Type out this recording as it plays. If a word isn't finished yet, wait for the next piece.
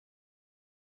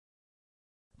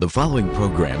The following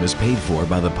program is paid for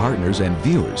by the partners and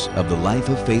viewers of the Life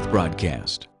of Faith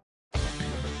broadcast.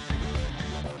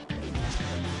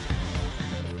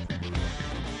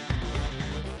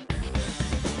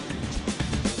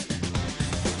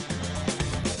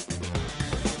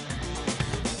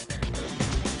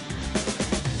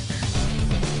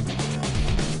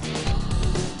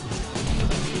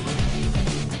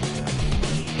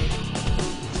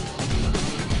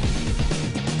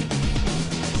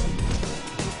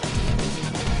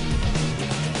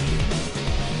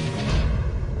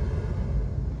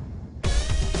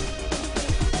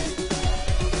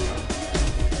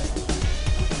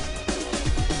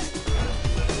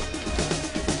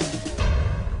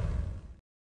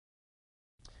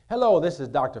 Hello, this is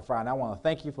Dr. Fry, and I want to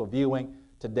thank you for viewing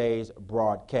today's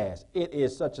broadcast. It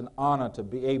is such an honor to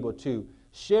be able to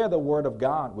share the Word of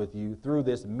God with you through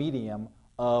this medium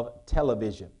of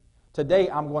television. Today,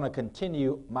 I'm going to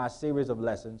continue my series of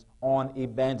lessons on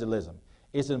evangelism.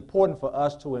 It's important for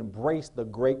us to embrace the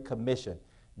Great Commission.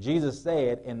 Jesus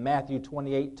said in Matthew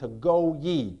 28, to go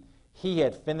ye. He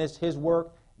had finished his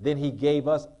work, then he gave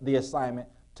us the assignment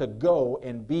to go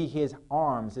and be his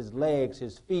arms, his legs,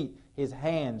 his feet, his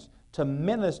hands, to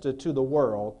minister to the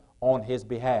world on his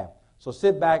behalf. So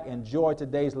sit back, enjoy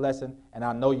today's lesson, and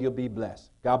I know you'll be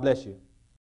blessed. God bless you.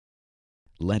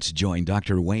 Let's join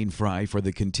Dr. Wayne Fry for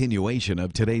the continuation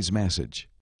of today's message.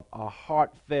 A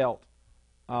heartfelt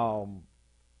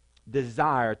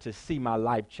desire to see my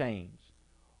life change?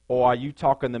 Or are you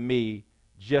talking to me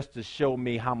just to show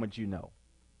me how much you know?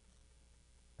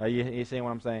 Are you seeing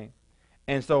what I'm saying?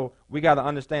 And so we got to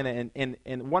understand that,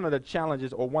 and one of the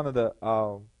challenges or one of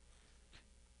the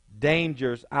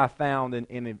dangers I found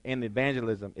in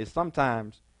evangelism is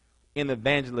sometimes in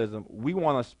evangelism we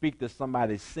want to speak to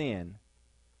somebody's sin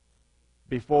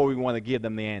before we want to give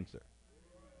them the answer.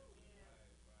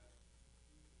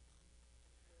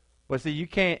 But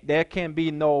see, there can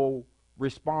be no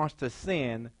response to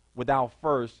sin without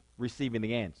first receiving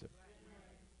the answer.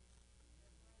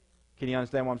 Can you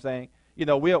understand what I'm saying? You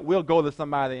know, we'll go to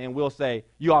somebody and we'll say,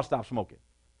 you ought to stop smoking.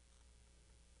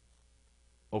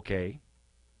 Okay.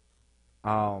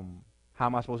 How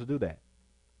am I supposed to do that?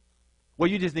 Well,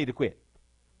 you just need to quit.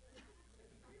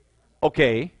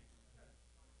 Okay.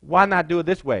 Why not do it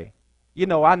this way? You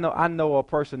know, I know a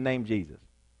person named Jesus.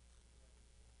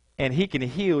 And he can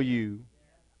heal you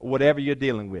whatever you're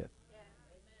dealing with.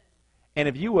 And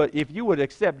if you would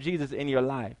accept Jesus in your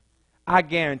life, I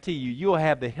guarantee you'll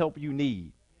have the help you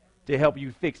need to help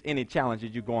you fix any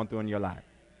challenges you're going through in your life.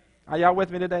 Are y'all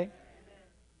with me today?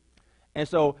 And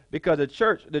so, because the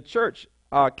church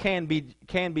can be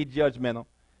judgmental,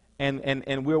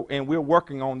 and we're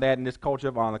working on that in this culture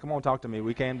of honor. Come on, talk to me.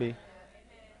 We can be.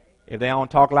 If they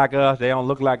don't talk like us, they don't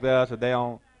look like us, if they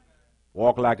don't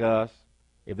walk like us,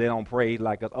 if they don't praise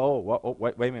like us.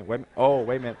 Wait a minute. Oh,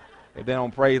 wait a minute. If they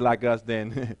don't praise like us,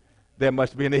 then there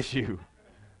must be an issue.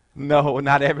 No,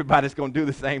 not everybody's going to do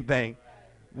the same thing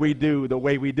we do the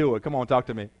way we do it. Come on, talk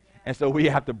to me. And so we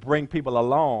have to bring people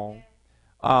along,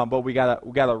 but we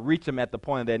gotta reach them at the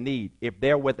point of their need. If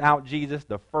they're without Jesus,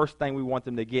 the first thing we want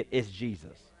them to get is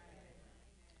Jesus.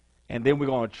 And then we're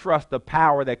going to trust the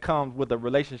power that comes with a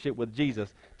relationship with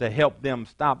Jesus to help them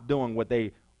stop doing what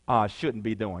they shouldn't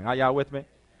be doing. Are y'all with me?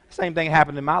 Same thing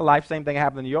happened in my life. Same thing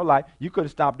happened in your life. You could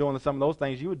have stopped doing some of those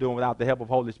things you were doing without the help of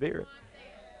Holy Spirit.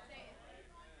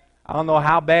 I don't know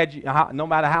no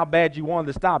matter how bad you wanted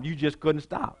to stop, you just couldn't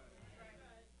stop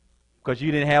because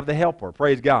you didn't have the helper.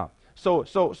 Praise God.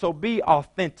 So be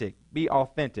authentic. Be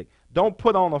authentic. Don't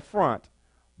put on a front,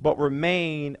 but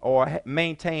remain or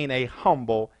maintain a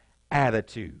humble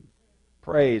attitude.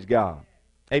 Praise God.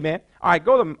 Amen. All right,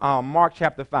 go to Mark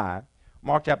chapter 5.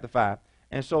 Mark chapter 5.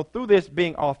 And so through this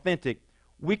being authentic,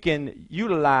 we can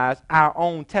utilize our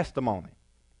own testimony.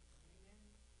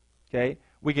 Okay?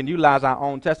 We can utilize our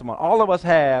own testimony. All of us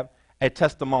have a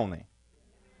testimony.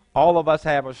 All of us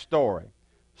have a story.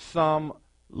 Some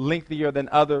lengthier than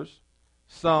others,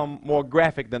 some more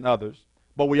graphic than others,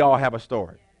 but we all have a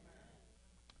story.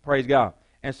 Praise God.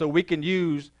 And so we can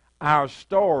use our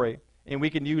story and we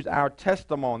can use our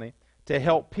testimony to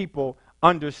help people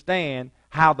understand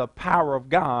how the power of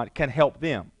God can help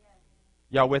them.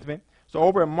 Y'all with me? So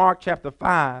over in Mark chapter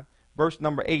 5, verse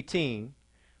number 18,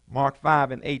 Mark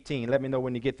 5 and 18. Let me know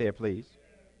when you get there, please.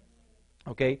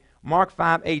 Okay, Mark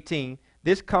 5:18.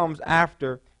 This comes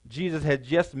after Jesus had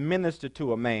just ministered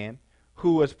to a man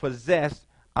who was possessed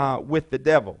with the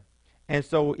devil. And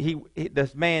so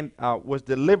this man was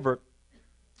delivered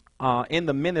in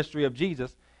the ministry of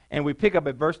Jesus. And we pick up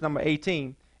at verse number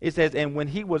 18. It says, and when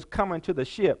he was coming to the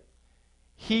ship,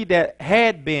 he that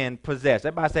had been possessed.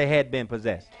 Everybody say had been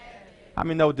possessed. How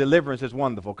many know deliverance is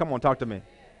wonderful? Come on, talk to me.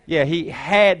 Yeah, he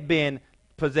had been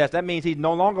possessed. That means he's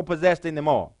no longer possessed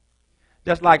anymore.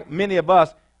 Just like many of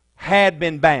us had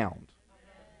been bound.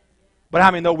 But how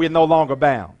many know we're no longer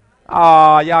bound?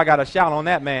 Y'all got to shout on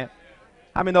that, man.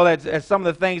 How many know that some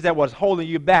of the things that was holding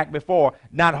you back before,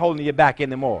 not holding you back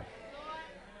anymore?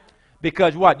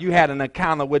 Because what? You had an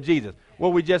encounter with Jesus.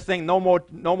 What we just think, no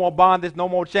more bondage, no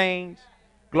more chains.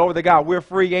 Glory to God. We're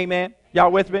free, amen. Y'all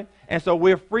with me? And so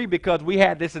we're free because we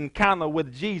had this encounter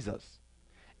with Jesus.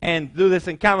 And through this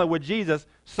encounter with Jesus,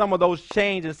 some of those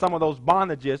chains and some of those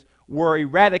bondages were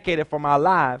eradicated from our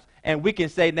lives. And we can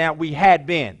say now we had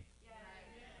been.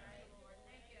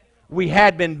 We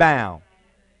had been bound.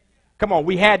 Come on,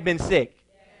 we had been sick.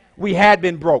 We had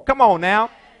been broke. Come on now.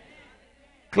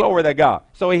 Glory to God.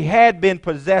 So he had been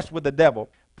possessed with the devil,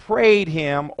 prayed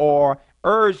him or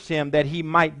urged him that he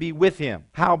might be with him.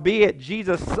 Howbeit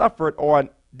Jesus suffered or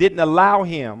didn't allow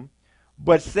him,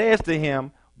 but says to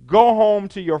him, go home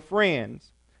to your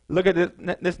friends. Look at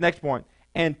this next point.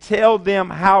 And tell them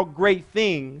how great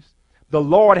things the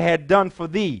Lord had done for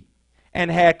thee and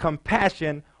had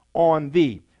compassion on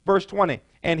thee. Verse 20.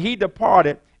 And he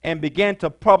departed and began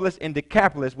to publish in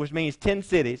Decapolis, which means 10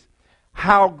 cities,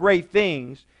 how great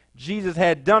things Jesus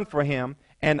had done for him,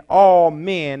 and all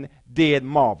men did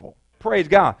marvel. Praise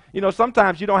God. You know,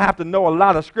 sometimes you don't have to know a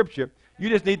lot of scripture. You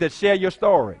just need to share your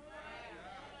story.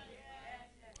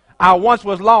 I once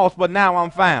was lost, but now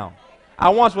I'm found. I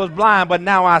once was blind, but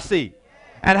now I see.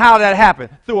 And how that happened?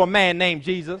 Through a man named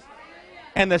Jesus.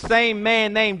 And the same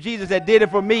man named Jesus that did it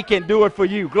for me can do it for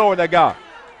you. Glory to God.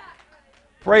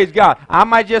 Praise God. I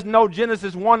might just know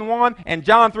Genesis 1:1 and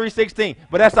John 3:16,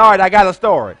 but that's all right. I got a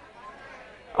story.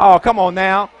 Oh, come on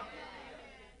now.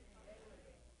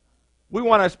 We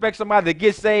want to expect somebody to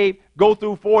get saved, go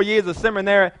through 4 years of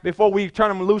seminary before we turn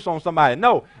them loose on somebody.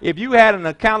 No, if you had an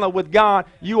encounter with God,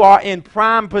 you are in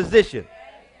prime position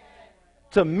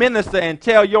to minister and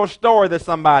tell your story to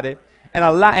somebody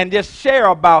and just share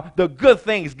about the good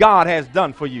things God has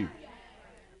done for you.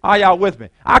 Are y'all with me?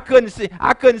 I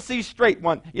couldn't see straight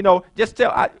one. You know,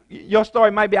 your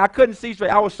story might be I couldn't see straight.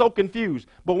 I was so confused.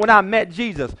 But when I met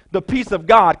Jesus, the peace of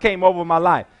God came over my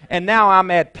life. And now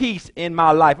I'm at peace in my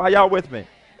life. Are y'all with me?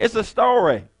 It's a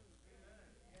story.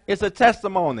 It's a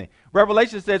testimony.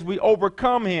 Revelation says we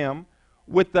overcome him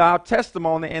with our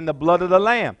testimony and the blood of the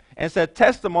Lamb. And said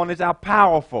testimonies are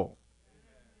powerful.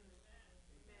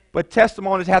 But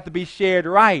testimonies have to be shared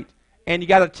right. And you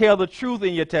got to tell the truth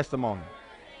in your testimony.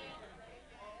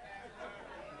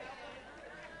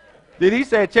 Did he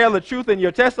say tell the truth in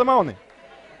your testimony?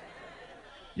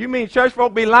 You mean church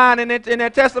folk be lying in their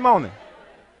testimony?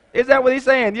 Is that what he's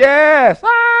saying? Yes.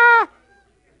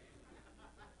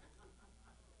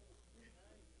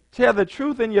 Tell the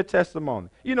truth in your testimony.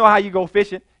 You know how you go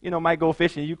fishing? You know, might go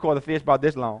fishing, you caught a fish about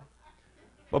this long.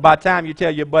 But by the time you tell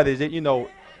your buddies, it was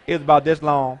about this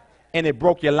long, and it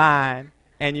broke your line,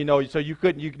 and so you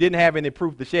didn't have any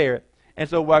proof to share it. And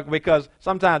so, because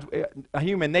sometimes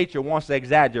human nature wants to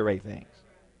exaggerate things.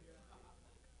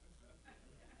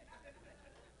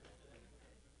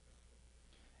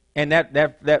 And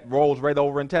that rolls right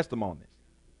over in testimonies.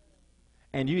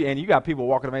 And you got people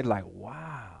walking around like,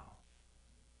 wow,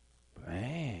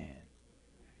 man.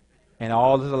 And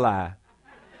all is a lie.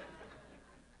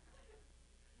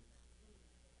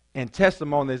 And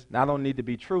testimonies not only need to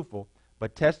be truthful,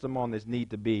 but testimonies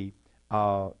need to be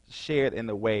shared in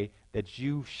the way that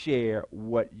you share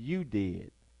what you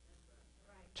did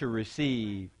to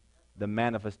receive the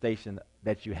manifestation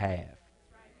that you have.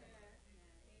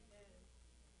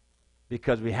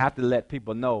 Because we have to let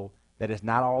people know that it's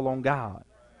not all on God.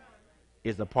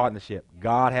 It's a partnership.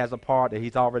 God has a part that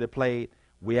he's already played.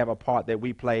 We have a part that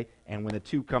we play. And when the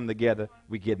two come together,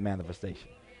 we get manifestation.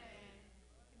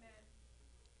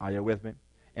 Are you with me?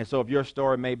 And so if your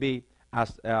story may be,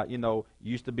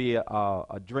 used to be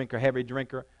a drinker, heavy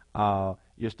drinker,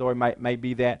 your story might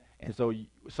be that. And so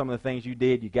some of the things you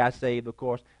did, you got saved, of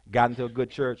course, got into a good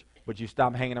church, but you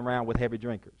stopped hanging around with heavy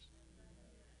drinkers.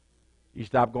 You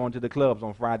stopped going to the clubs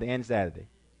on Friday and Saturday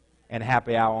and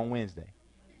happy hour on Wednesday.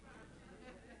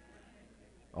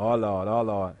 Oh, Lord, oh,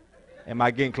 Lord. Am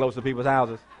I getting close to people's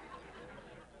houses?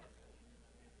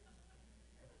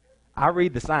 I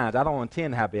read the signs. I don't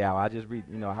attend happy hour. I just read,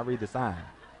 I read the signs.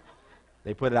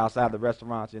 They put it outside the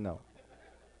restaurants,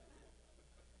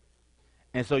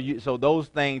 And so those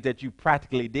things that you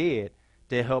practically did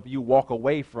to help you walk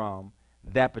away from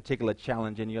that particular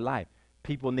challenge in your life.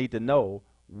 People need to know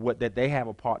that they have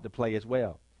a part to play as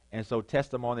well. And so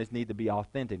testimonies need to be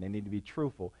authentic. They need to be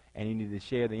truthful. And you need to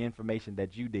share the information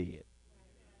that you did.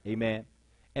 Amen.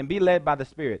 And be led by the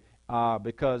Spirit,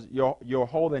 because your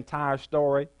whole entire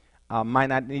story might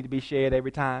not need to be shared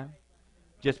every time.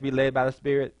 Just be led by the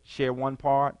Spirit. Share one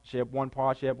part, share one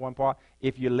part, share one part.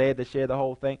 If you're led to share the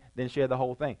whole thing, then share the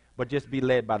whole thing. But just be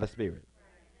led by the Spirit.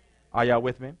 Are y'all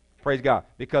with me? Praise God.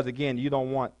 Because again, you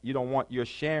don't want your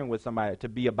sharing with somebody to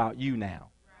be about you now.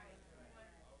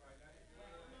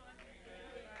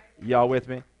 Y'all with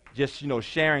me? Just,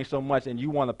 sharing so much and you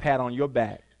want a pat on your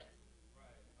back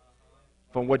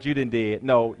from what you did.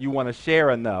 No, you want to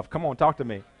share enough. Come on, talk to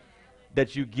me.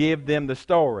 That you give them the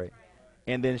story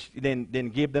and then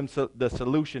give them the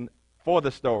solution for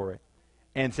the story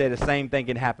and say the same thing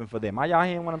can happen for them. Are y'all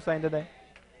hearing what I'm saying today?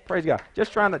 Praise God.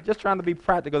 Just trying to be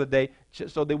practical today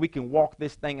so that we can walk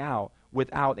this thing out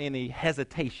without any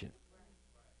hesitation.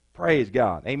 Praise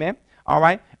God. Amen. All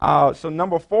right. So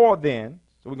number 4 then.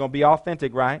 So we're going to be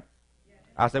authentic, right?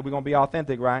 I said we're going to be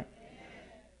authentic, right?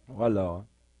 Oh, Lord.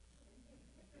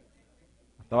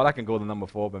 I thought I can go to number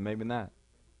 4, but maybe not.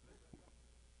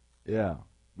 Yeah.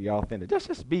 Be authentic.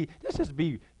 Just be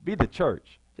the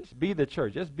church. Just be the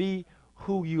church. Just be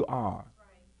who you are.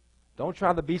 Don't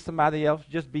try to be somebody else.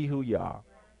 Just be who you are.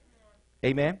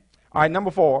 Amen. All right,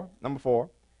 number 4.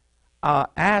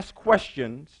 Ask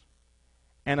questions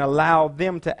and allow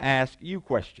them to ask you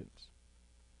questions.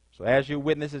 So as you're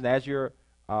witnessing, as you're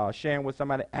sharing with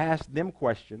somebody, ask them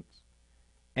questions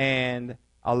and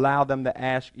allow them to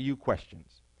ask you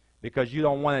questions. Because you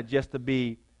don't want it just to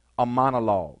be a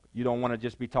monologue. You don't want to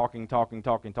just be talking,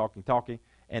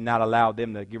 and not allow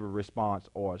them to give a response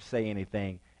or say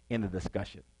anything in the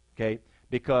discussion. Okay?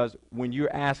 Because when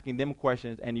you're asking them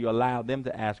questions and you allow them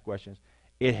to ask questions,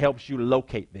 it helps you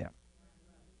locate them.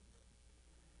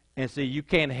 And see, you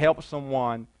can't help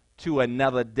someone to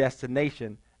another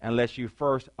destination unless you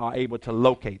first are able to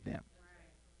locate them.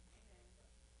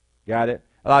 Got it?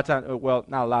 A lot of times, well,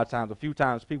 not a lot of times, a few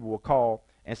times people will call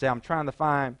and say, I'm trying to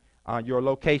find your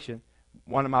location.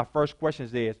 One of my first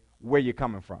questions is, where you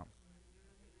coming from?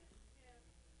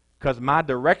 Because my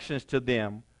directions to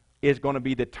them is going to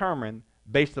be determined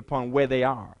based upon where they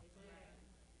are.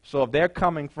 So if they're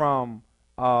coming from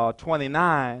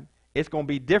 29, it's going to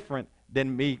be different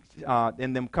than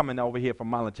them coming over here from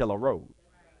Monticello Road.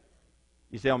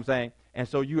 You see what I'm saying? And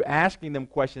so you asking them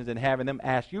questions and having them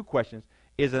ask you questions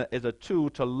is a tool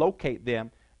to locate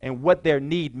them and what their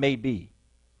need may be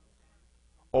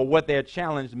or what their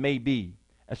challenge may be.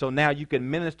 And so now you can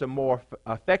minister more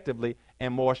effectively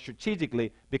and more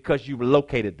strategically because you've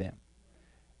located them.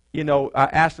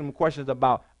 Ask them questions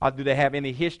about, do they have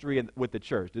any history with the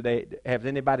church? Have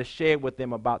anybody shared with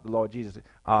them about the Lord Jesus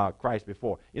Christ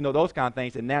before? Those kind of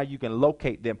things. And now you can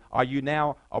locate them. Are you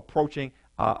now approaching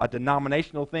a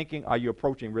denominational thinking? Are you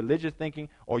approaching religious thinking?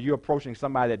 Or are you approaching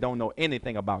somebody that don't know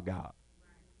anything about God?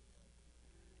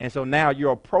 And so now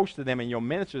your approach to them and your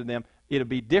minister to them, it'll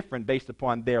be different based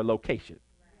upon their location.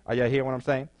 Are you hearing what I'm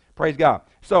saying? Praise God.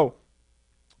 So,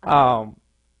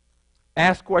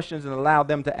 ask questions and allow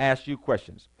them to ask you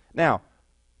questions. Now,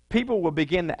 people will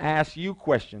begin to ask you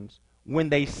questions when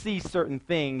they see certain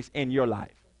things in your life.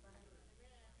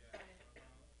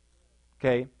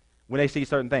 Okay? When they see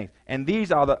certain things. And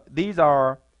these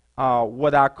are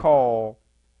what I call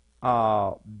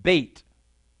bait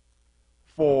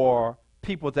for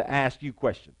people to ask you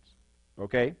questions.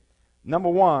 Okay? Number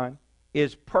 1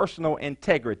 is personal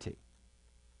integrity.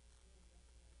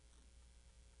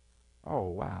 Oh,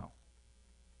 wow.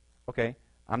 Okay,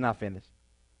 I'm not finished.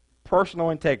 Personal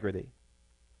integrity,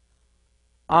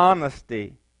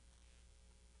 honesty,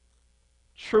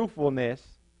 truthfulness,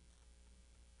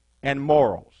 and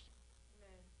morals.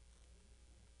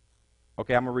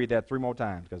 Okay, I'm going to read that 3 more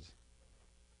times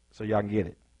so y'all can get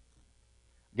it.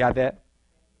 Got that?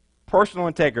 Personal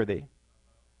integrity,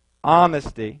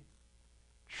 honesty,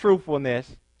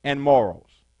 truthfulness, and morals.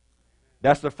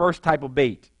 That's the first type of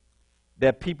bait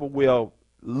that people will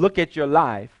look at your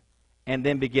life and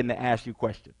then begin to ask you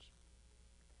questions.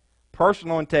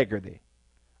 Personal integrity,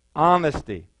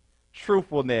 honesty,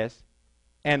 truthfulness,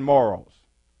 and morals.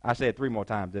 I said 3 more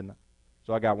times, didn't I?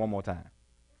 So I got 1 more time.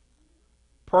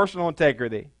 Personal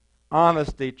integrity,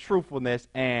 honesty, truthfulness,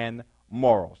 and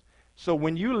morals. So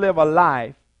when you live a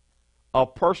life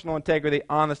of personal integrity,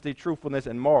 honesty, truthfulness,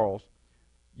 and morals,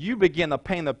 you begin to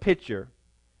paint a picture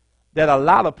that a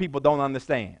lot of people don't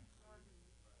understand.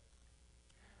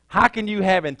 How can you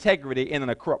have integrity in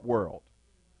a corrupt world?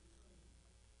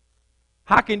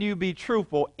 How can you be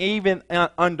truthful even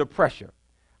under pressure?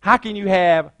 How can you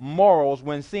have morals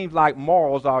when it seems like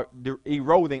morals are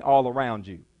eroding all around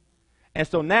you? And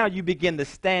so now you begin to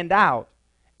stand out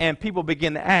and people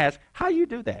begin to ask, how do you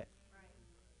do that?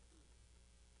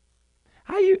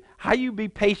 How you be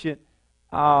patient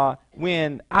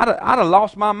when I'd have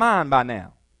lost my mind by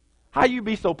now? How you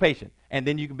be so patient? And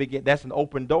then you can begin. That's an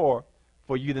open door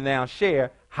for you to now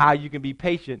share how you can be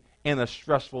patient in a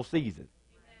stressful season.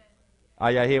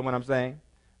 Are y'all hearing what I'm saying?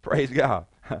 Praise God.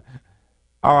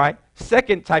 All right.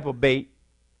 Second type of bait.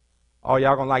 Oh,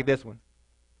 y'all gonna like this one.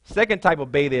 Second type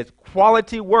of bait is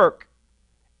quality work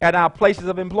at our places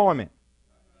of employment.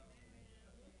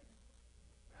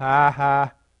 Ha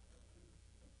ha.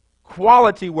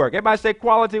 Quality work. Everybody say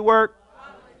quality work.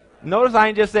 Notice I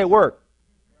ain't just say work.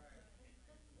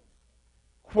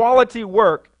 Quality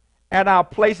work at our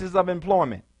places of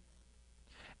employment.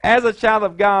 As a child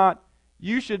of God,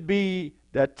 you should be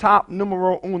the top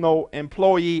numero uno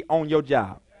employee on your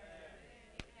job.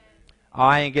 Oh,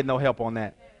 I ain't getting no help on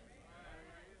that.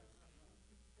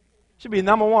 Should be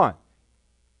number one.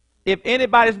 If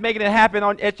anybody's making it happen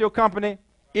at your company,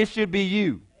 it should be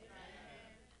you.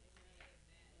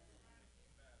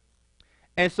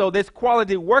 And so this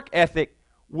quality work ethic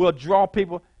will draw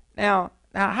people. Now,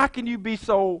 how can you be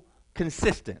so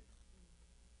consistent?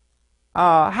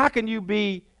 How can you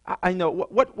be, I know,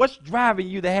 what's driving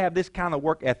you to have this kind of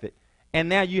work ethic? And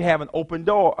now you have an open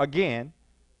door again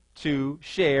to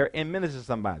share and minister to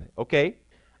somebody. Okay?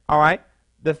 All right?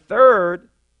 The third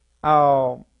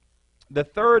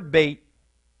bait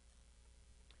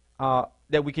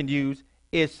that we can use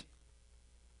is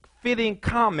fitting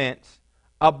comments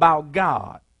about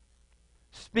God,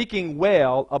 speaking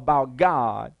well about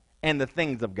God and the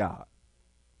things of God.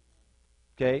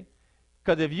 Okay?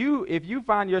 Because if you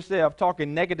find yourself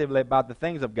talking negatively about the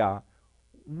things of God,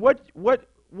 why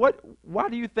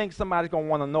do you think somebody's going to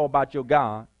want to know about your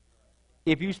God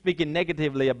if you're speaking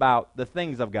negatively about the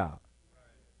things of God?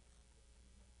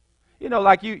 You know,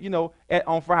 like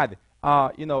on Friday,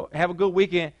 have a good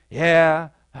weekend. Yeah,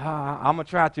 I'm going to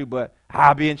try to, but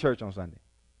I'll be in church on Sunday.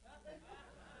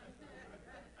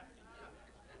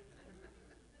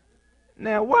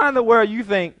 Now, why in the world you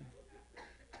think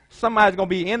somebody's going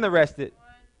to be interested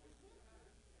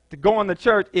to go into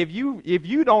church if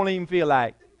you don't even feel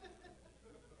like,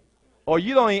 or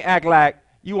you don't even act like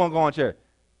you want to go to church?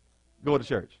 Go to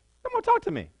church. Come on, talk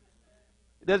to me.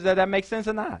 Does that make sense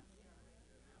or not?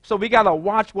 So we got to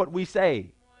watch what we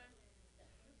say.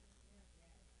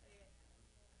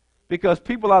 Because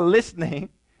people are listening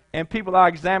and people are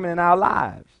examining our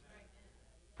lives.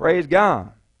 Praise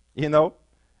God. You know,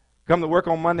 come to work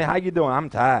on Monday. How you doing? I'm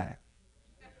tired.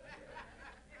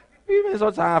 You've been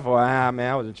so tired for? Man,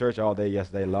 I was in church all day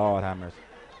yesterday. Lord have mercy.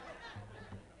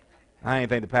 I ain't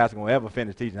think the pastor gonna ever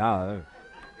finish teaching.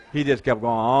 He just kept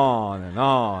going on and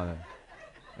on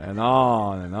and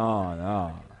on and on and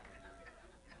on.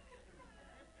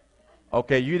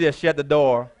 Okay, you just shut the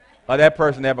door, or that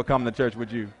person never come to church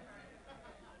with you.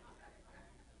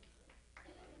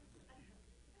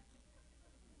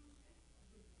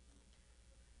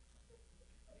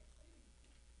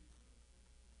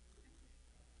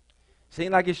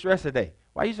 Seem like you're stressed today.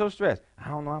 Why are you so stressed? I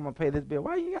don't know. I'm going to pay this bill.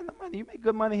 Why you got no money? You make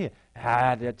good money here.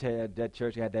 That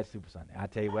church had that Super Sunday. I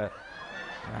tell you what,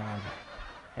 I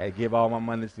had to give all my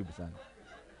money to Super Sunday.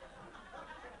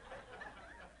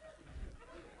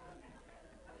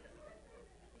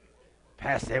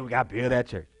 Pastor said we got to build that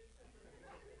church.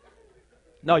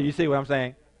 No, you see what I'm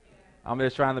saying? I'm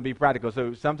just trying to be practical.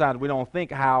 So sometimes we don't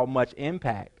think how much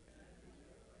impact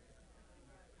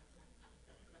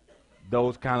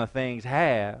those kind of things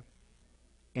have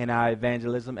in our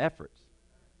evangelism efforts.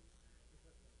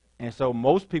 And so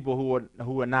most people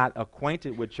who are not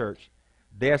acquainted with church,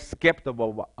 they're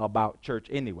skeptical about church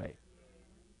anyway,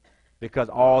 because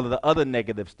all of the other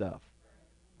negative stuff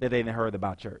that they didn't heard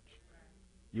about church.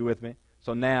 You with me?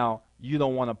 So now you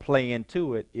don't want to play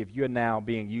into it if you're now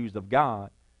being used of God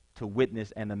to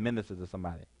witness and to minister to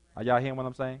somebody. Are y'all hearing what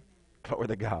I'm saying? Glory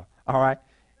to God. All right.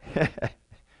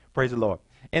 Praise the Lord.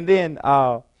 And then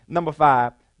number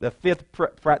 5, the fifth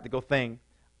practical thing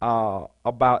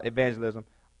about evangelism: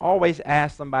 always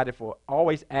ask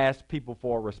people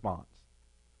for a response.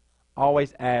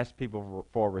 Always ask people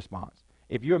for a response.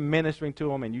 If you're ministering to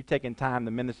them and you're taking time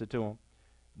to minister to them,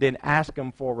 then ask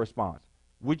them for a response.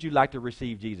 Would you like to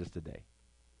receive Jesus today?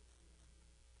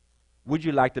 Would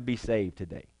you like to be saved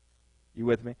today? You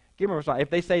with me? Give them a response. If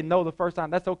they say no the first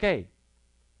time, that's okay.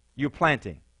 You're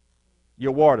planting.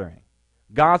 You're watering.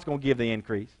 God's going to give the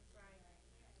increase.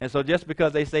 And so just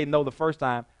because they say no the first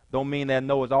time, don't mean that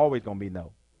no is always going to be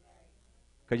no.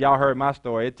 Because y'all heard my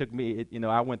story. It took me,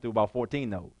 I went through about 14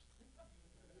 no's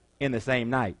in the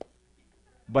same night.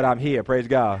 But I'm here. Praise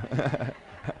God.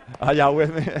 Are y'all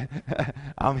with me?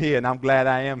 I'm here, and I'm glad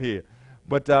I am here.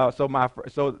 But so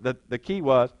the key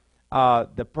was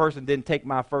the person didn't take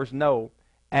my first no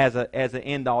as an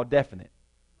end all definite.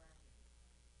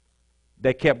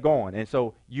 They kept going, and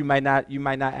so you might not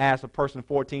ask a person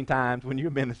 14 times when you're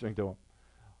ministering to them,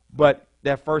 but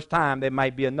that first time there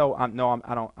might be a no. I'm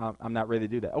not ready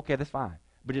to do that. Okay, that's fine,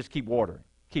 but just keep watering,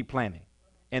 keep planting,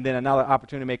 and then another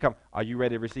opportunity may come. Are you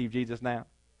ready to receive Jesus now?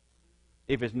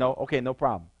 If it's no, okay, no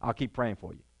problem. I'll keep praying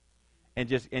for you,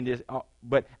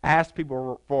 but ask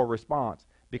people for a response,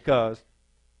 because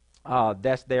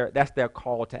that's their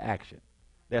call to action.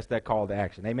 That's their call to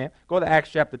action. Amen. Go to Acts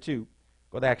chapter 2.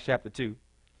 Go to Acts chapter 2.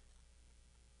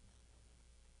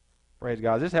 Praise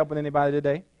God. Is this helping anybody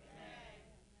today?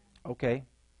 Okay.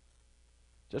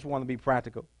 Just want to be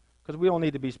practical, because we don't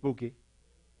need to be spooky.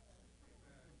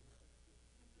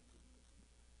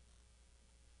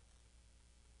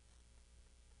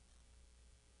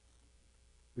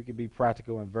 We can be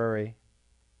practical and very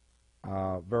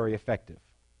effective.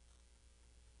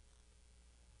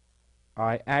 All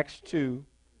right, Acts 2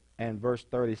 and verse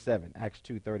 37. Acts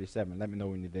 2:37. Let me know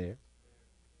when you're there.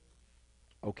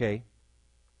 Okay.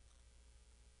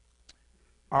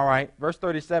 All right, verse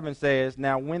 37 says,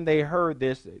 now when they heard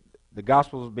this, the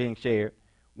gospel was being shared.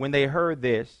 When they heard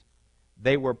this,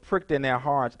 they were pricked in their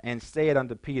hearts and said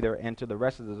unto Peter and to the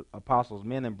rest of the apostles,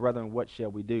 men and brethren, what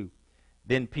shall we do?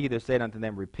 Then Peter said unto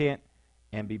them, repent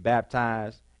and be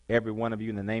baptized, every one of you,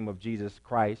 in the name of Jesus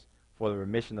Christ, for the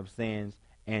remission of sins,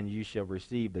 and you shall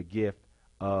receive the gift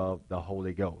of the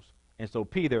Holy Ghost. And so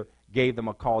Peter gave them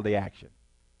a call to action.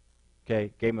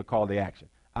 Okay, gave them a call to action.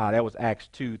 That was Acts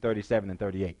 2:37 and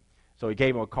 38. So he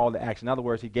gave them a call to action. In other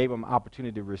words, he gave them an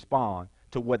opportunity to respond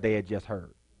to what they had just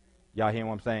heard. Y'all hear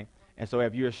what I'm saying? And so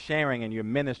if you're sharing and you're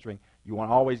ministering, you want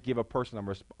to always give a person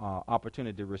an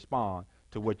opportunity to respond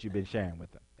to what you've been sharing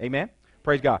with them. Amen?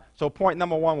 Praise God. So point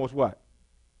number 1 was what?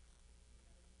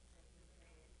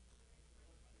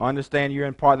 Understand you're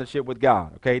in partnership with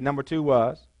God. Okay, number 2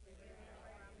 was?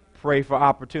 Pray for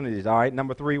opportunities. All right,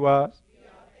 number 3 was?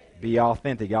 Be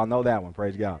authentic. Y'all know that one.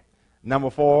 Praise God. Number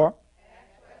 4?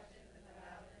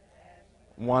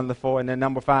 Wonderful. And then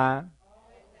number 5?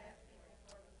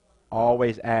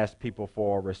 Always ask people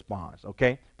for a response.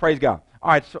 Okay? Praise God. All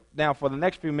right, so now for the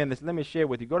next few minutes, let me share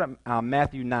with you. Go to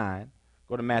Matthew 9.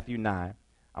 Go to Matthew 9.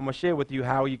 I'm going to share with you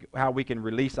how we can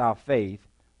release our faith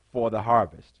for the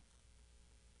harvest.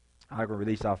 How we can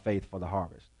release our faith for the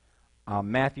harvest.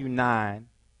 Matthew 9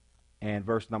 and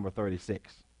verse number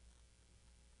 36.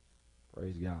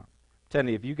 Praise God. I'm telling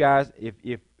you, if you guys,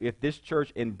 if this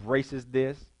church embraces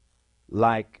this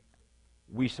like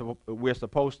we're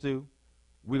supposed to,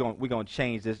 we're gonna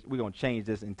change this. We're gonna change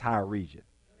this entire region.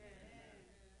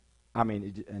 I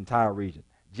mean, entire region.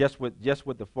 Just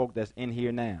with the folk that's in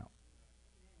here now,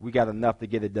 we got enough to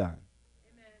get it done.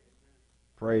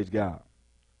 Praise God.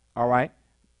 All right.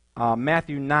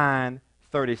 Matthew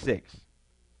 9:36.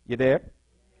 You there? It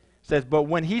says, but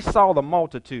when he saw the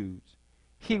multitudes,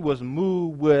 he was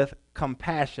moved with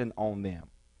compassion on them,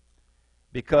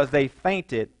 because they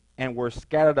fainted and were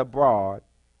scattered abroad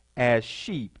as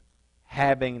sheep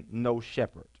having no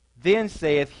shepherd. Then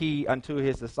saith he unto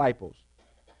his disciples,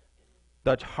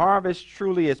 the harvest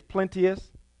truly is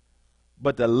plenteous,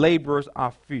 but the laborers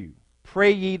are few.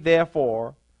 Pray ye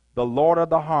therefore the Lord of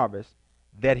the harvest,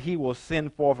 that he will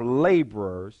send forth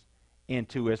laborers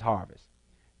into his harvest.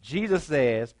 Jesus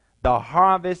says the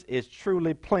harvest is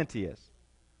truly plenteous,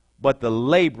 but the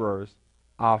laborers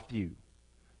are few.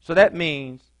 So that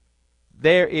means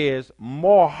there is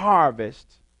more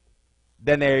harvest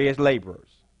than there is laborers.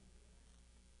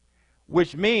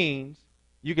 Which means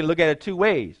you can look at it 2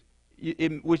 ways.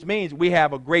 Which means we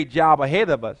have a great job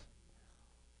ahead of us,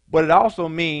 but it also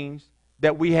means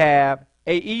that we have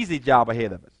an easy job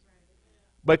ahead of us,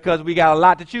 because we got a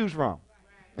lot to choose from.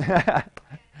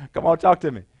 Come on, talk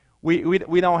to me.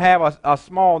 We don't have a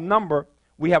small number.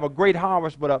 We have a great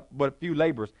harvest, but a few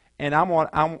laborers. And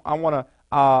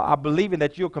I believe in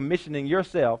that you're commissioning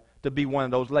yourself to be one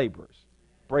of those laborers.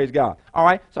 Praise God. All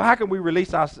right. So how can we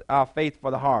release our faith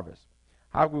for the harvest?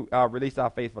 How can we release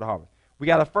our faith for the harvest? We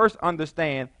got to first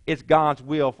understand it's God's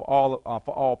will for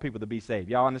all people to be saved.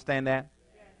 Y'all understand that?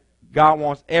 Yes. God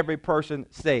wants every person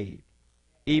saved,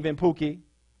 even Pookie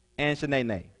and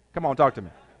Shanae. Come on, talk to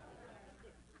me.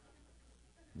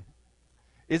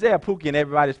 Is there a Pookie in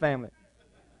everybody's family?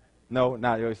 No,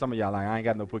 not some of y'all like, I ain't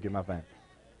got no Pookie in my family.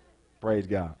 Praise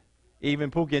God.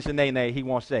 Even Pookie and Shanae, he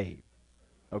wants saved.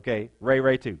 Okay,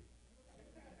 Ray too.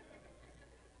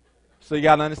 So you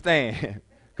got to understand,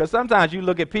 because sometimes you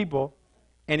look at people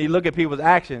and you look at people's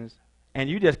actions and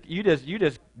you just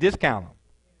discount them.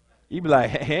 You be like,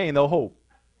 hey, ain't no hope.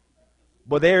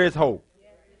 But there is hope.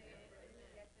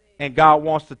 And God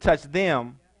wants to touch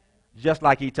them just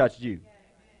like he touched you.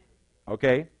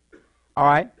 Okay? All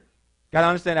right? Got to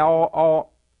understand that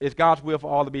all it's God's will for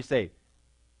all to be saved.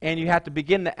 And you have to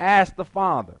begin to ask the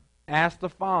Father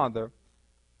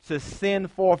to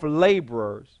send forth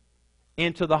laborers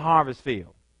into the harvest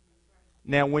field.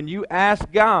 Now, when you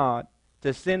ask God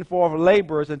to send forth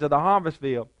laborers into the harvest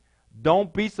field,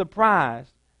 don't be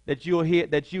surprised that you'll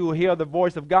hear the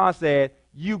voice of God said,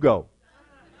 "You go."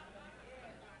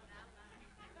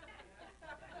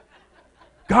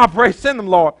 God, pray, send them,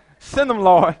 Lord. Send them,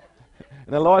 Lord.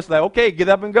 And the Lord's like, "Okay, get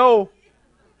up and go."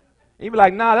 He'd be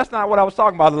like, "Nah, that's not what I was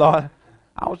talking about, Lord.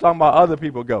 I was talking about other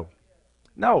people go."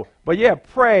 No, but yeah,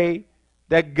 pray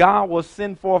that God will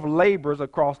send forth laborers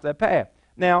across that path.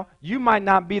 Now, you might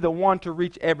not be the one to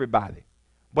reach everybody,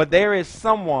 but there is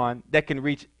someone that can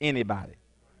reach anybody.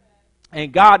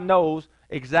 And God knows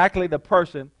exactly the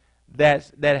person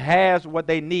that has what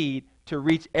they need to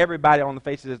reach everybody on the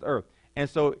face of this earth. And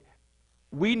so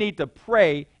we need to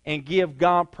pray and give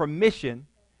God permission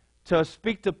to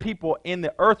speak to people in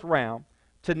the earth realm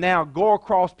to now go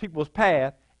across people's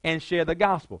path and share the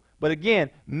gospel. But again,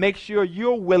 make sure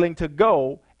you're willing to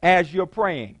go as you're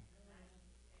praying.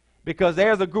 Because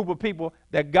there's a group of people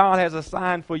that God has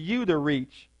assigned for you to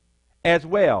reach as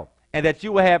well. And that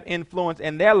you will have influence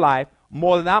in their life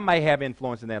more than I may have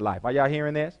influence in their life. Are y'all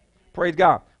hearing this? Praise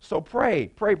God. So pray.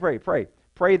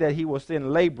 Pray that he will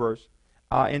send laborers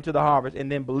into the harvest,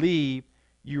 and then believe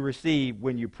you receive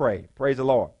when you pray. Praise the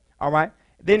Lord. All right?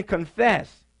 Then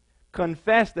confess.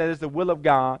 Confess that it's the will of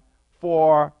God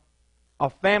for a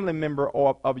family member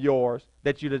of yours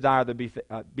that you desire to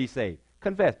be saved.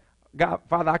 Confess. God,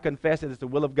 Father, I confess that it's the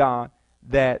will of God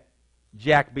that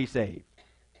Jack be saved.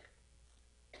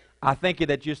 I thank you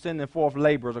that you're sending forth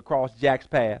laborers across Jack's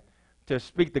path to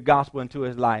speak the gospel into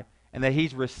his life, and that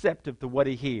he's receptive to what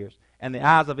he hears, and the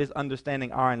eyes of his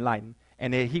understanding are enlightened,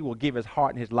 and that he will give his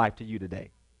heart and his life to you today.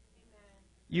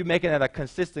 You making that a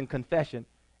consistent confession,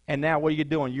 and now what are you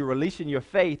doing? You're releasing your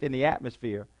faith in the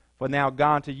atmosphere for now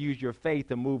God to use your faith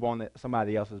to move on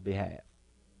somebody else's behalf.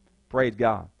 Praise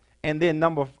God. And then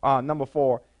number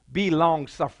 4, be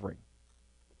long-suffering.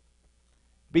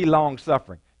 Be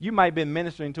long-suffering. You might have been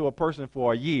ministering to a person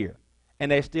for a year,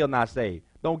 and they're still not saved.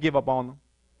 Don't give up on them.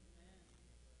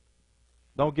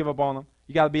 Don't give up on them.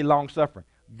 You got to be long-suffering.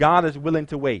 God is willing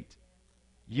to wait.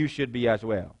 You should be as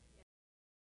well.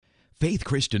 Faith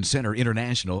Christian Center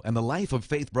International and the Life of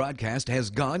Faith broadcast has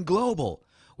gone global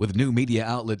with new media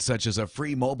outlets such as a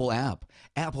free mobile app,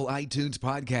 Apple iTunes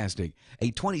podcasting,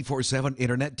 a 24/7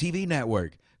 internet TV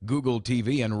network, Google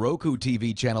TV and Roku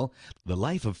TV channel. The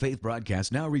Life of Faith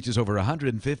broadcast now reaches over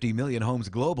 150 million homes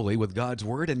globally with God's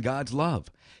Word and God's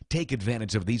love. Take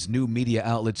advantage of these new media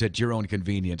outlets at your own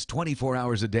convenience, 24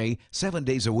 hours a day, 7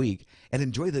 days a week, and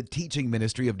enjoy the teaching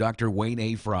ministry of Dr. Wayne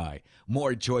A. Fry.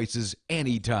 More choices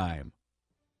anytime.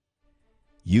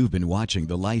 You've been watching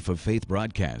the Life of Faith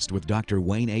broadcast with Dr.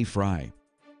 Wayne A. Fry.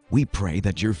 We pray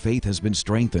that your faith has been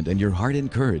strengthened and your heart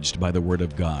encouraged by the Word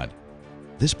of God.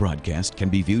 This broadcast can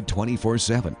be viewed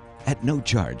 24/7 at no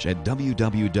charge at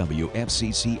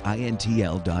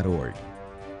www.fccintl.org.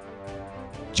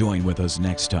 Join with us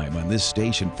next time on this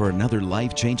station for another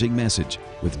life-changing message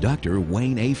with Dr.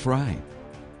 Wayne A. Fry.